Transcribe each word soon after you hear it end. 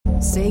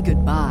Say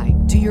goodbye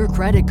to your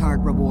credit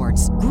card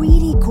rewards.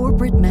 Greedy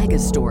corporate mega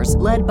stores,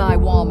 led by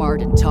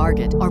Walmart and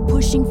Target, are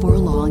pushing for a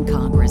law in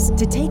Congress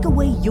to take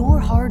away your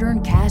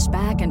hard-earned cash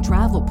back and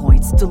travel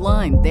points to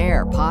line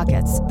their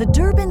pockets. The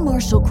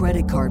Durbin-Marshall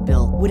credit card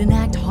bill would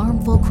enact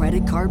harmful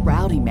credit card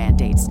routing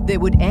mandates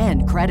that would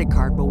end credit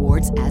card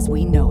rewards as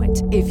we know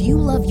it. If you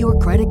love your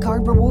credit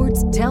card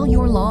rewards, tell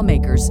your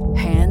lawmakers,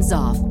 hands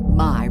off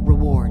my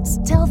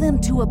rewards. Tell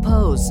them to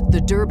oppose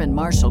the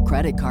Durbin-Marshall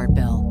credit card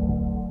bill.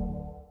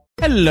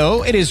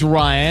 Hello, it is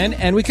Ryan,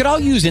 and we could all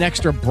use an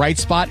extra bright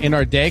spot in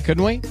our day,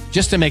 couldn't we?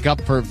 Just to make up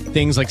for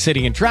things like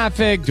sitting in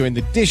traffic, doing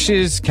the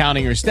dishes,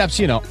 counting your steps,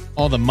 you know,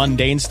 all the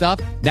mundane stuff.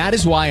 That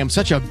is why I'm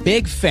such a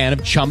big fan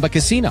of Chumba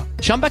Casino.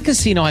 Chumba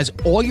Casino has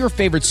all your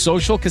favorite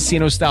social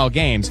casino-style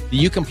games that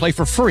you can play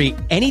for free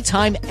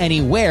anytime,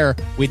 anywhere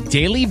with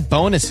daily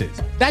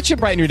bonuses. That should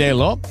brighten your day a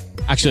little.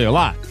 Actually, a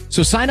lot.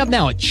 So sign up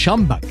now at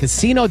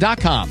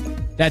ChumbaCasino.com.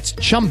 That's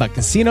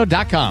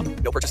ChumbaCasino.com.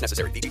 No purchase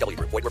necessary. VGW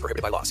Group. Void where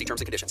prohibited by law. See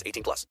terms and conditions.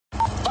 18 plus.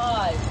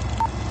 5,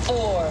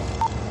 4,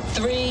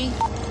 3,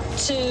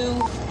 2,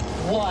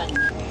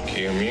 1.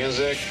 Cue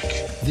music.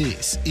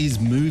 This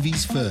is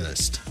Movies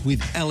First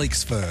with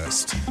Alex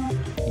First.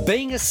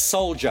 Being a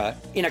soldier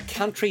in a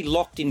country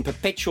locked in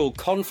perpetual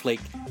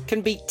conflict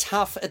can be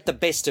tough at the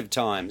best of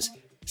times.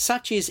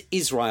 Such is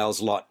Israel's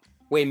lot,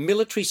 where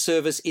military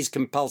service is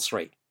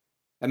compulsory.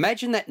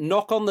 Imagine that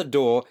knock on the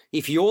door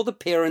if you're the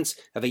parents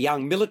of a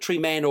young military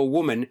man or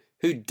woman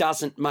who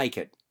doesn't make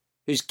it,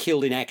 who's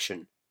killed in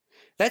action.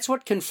 That's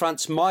what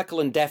confronts Michael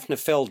and Daphne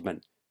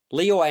Feldman,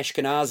 Leo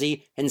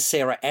Ashkenazi and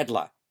Sarah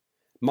Adler.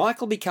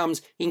 Michael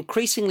becomes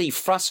increasingly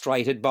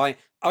frustrated by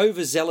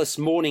overzealous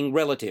mourning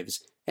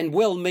relatives and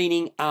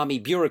well-meaning army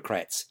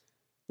bureaucrats.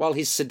 While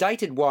his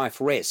sedated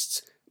wife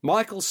rests,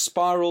 Michael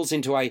spirals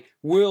into a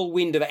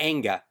whirlwind of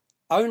anger,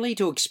 only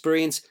to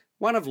experience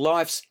one of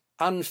life's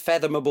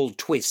unfathomable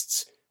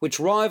twists, which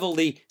rival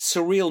the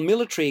surreal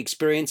military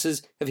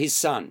experiences of his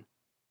son.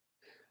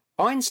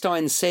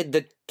 Einstein said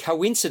that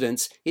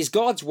coincidence is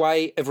God's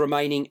way of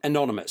remaining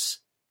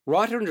anonymous.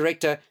 Writer and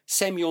director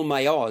Samuel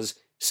Maoz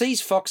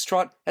sees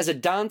Foxtrot as a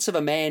dance of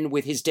a man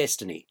with his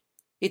destiny.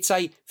 It's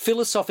a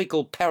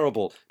philosophical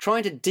parable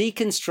trying to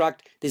deconstruct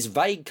this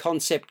vague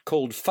concept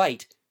called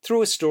fate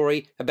through a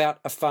story about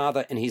a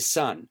father and his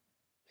son.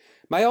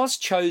 Maoz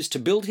chose to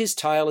build his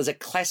tale as a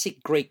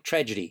classic Greek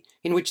tragedy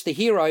in which the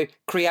hero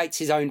creates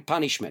his own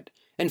punishment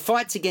and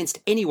fights against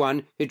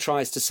anyone who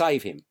tries to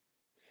save him.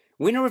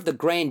 Winner of the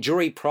Grand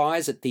Jury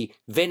Prize at the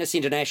Venice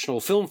International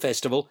Film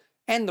Festival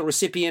and the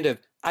recipient of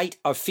 8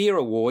 Ophir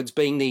Awards,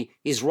 being the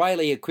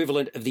Israeli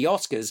equivalent of the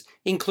Oscars,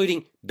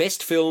 including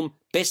Best Film,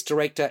 Best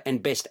Director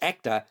and Best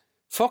Actor,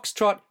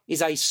 Foxtrot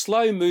is a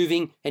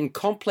slow-moving and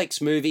complex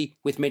movie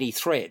with many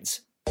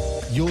threads.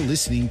 You're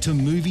listening to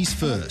Movies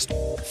First.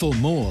 For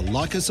more,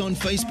 like us on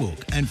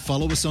Facebook and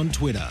follow us on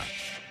Twitter.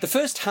 The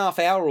first half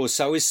hour or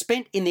so is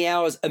spent in the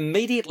hours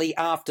immediately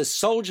after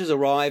soldiers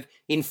arrive,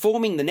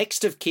 informing the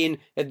next of kin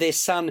of their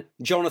son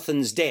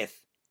Jonathan's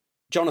death.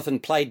 Jonathan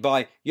played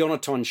by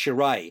Yonatan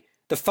Shiray.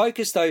 The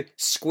focus, though,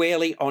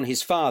 squarely on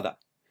his father.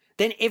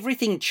 Then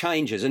everything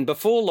changes, and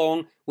before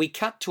long, we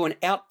cut to an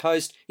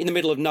outpost in the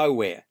middle of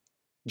nowhere.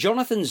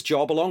 Jonathan's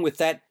job, along with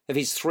that of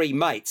his 3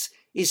 mates,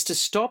 is to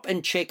stop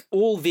and check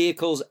all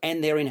vehicles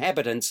and their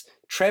inhabitants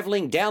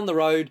travelling down the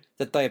road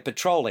that they are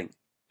patrolling.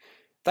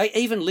 They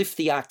even lift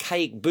the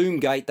archaic boom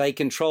gate they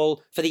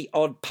control for the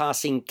odd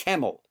passing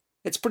camel.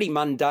 It's pretty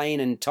mundane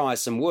and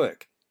tiresome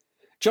work.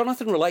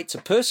 Jonathan relates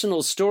a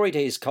personal story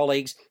to his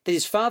colleagues that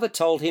his father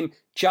told him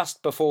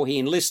just before he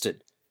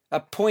enlisted,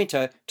 a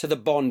pointer to the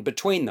bond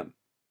between them.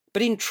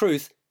 But in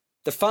truth,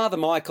 the father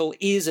Michael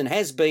is and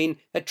has been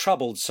a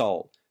troubled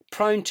soul,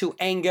 prone to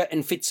anger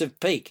and fits of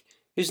pique,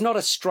 who's not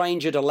a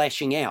stranger to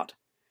lashing out.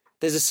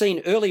 There's a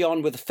scene early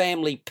on with a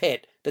family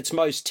pet that's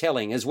most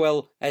telling as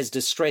well as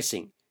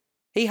distressing.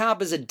 He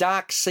harbours a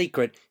dark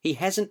secret he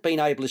hasn't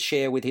been able to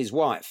share with his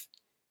wife.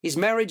 His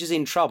marriage is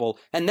in trouble,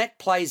 and that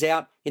plays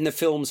out in the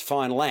film's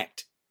final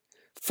act.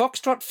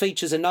 Foxtrot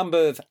features a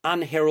number of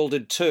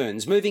unheralded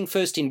turns, moving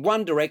first in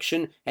one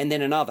direction and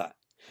then another.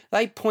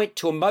 They point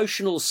to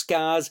emotional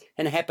scars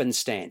and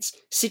happenstance,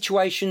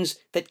 situations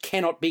that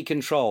cannot be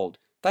controlled.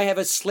 They have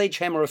a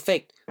sledgehammer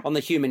effect on the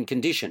human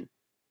condition.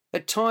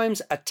 At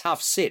times a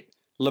tough sit,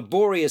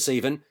 laborious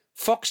even,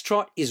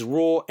 Foxtrot is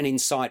raw and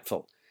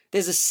insightful.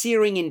 There's a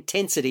searing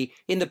intensity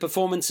in the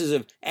performances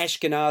of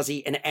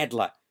Ashkenazi and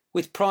Adler,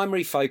 with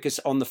primary focus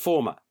on the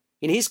former.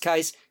 In his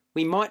case,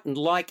 we mightn't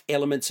like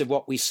elements of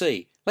what we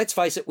see. Let's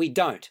face it, we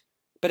don't.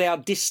 But our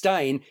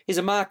disdain is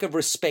a mark of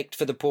respect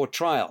for the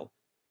portrayal.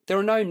 There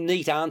are no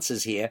neat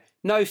answers here,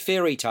 no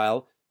fairy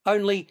tale,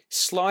 only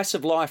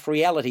slice-of-life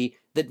reality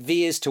that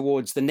veers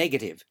towards the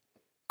negative.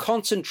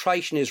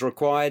 Concentration is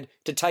required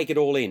to take it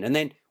all in, and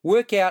then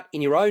work out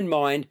in your own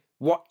mind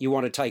what you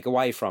want to take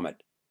away from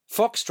it.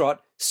 Foxtrot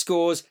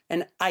scores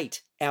an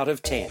 8 out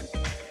of 10.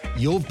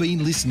 You've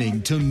been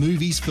listening to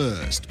Movies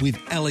First with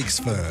Alex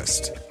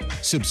First.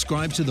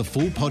 Subscribe to the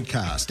full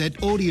podcast at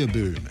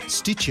Audioboom,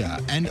 Stitcher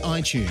and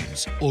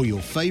iTunes, or your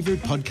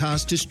favourite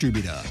podcast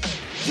distributor.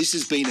 This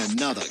has been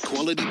another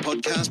quality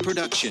podcast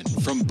production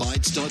from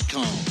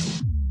Bytes.com.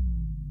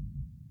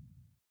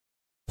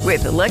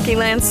 With the Lucky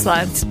Land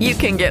Slots, you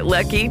can get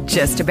lucky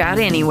just about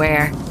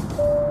anywhere.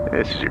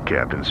 This is your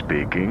captain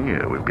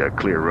speaking. We've got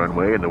clear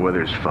runway and the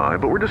weather's fine,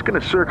 but we're just going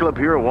to circle up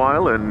here a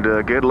while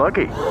and get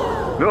lucky.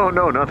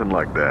 No, nothing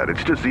like that.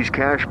 It's just these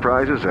cash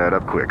prizes add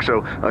up quick.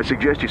 So I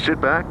suggest you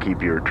sit back,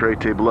 keep your tray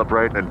table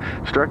upright, and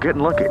start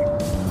getting lucky.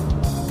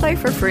 Play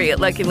for free at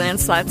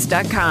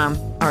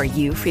LuckyLandSlots.com. Are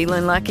you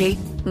feeling lucky?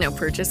 No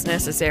purchase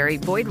necessary.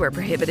 Void where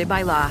prohibited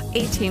by law.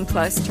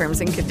 18+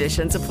 terms and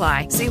conditions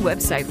apply. See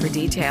website for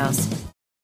details.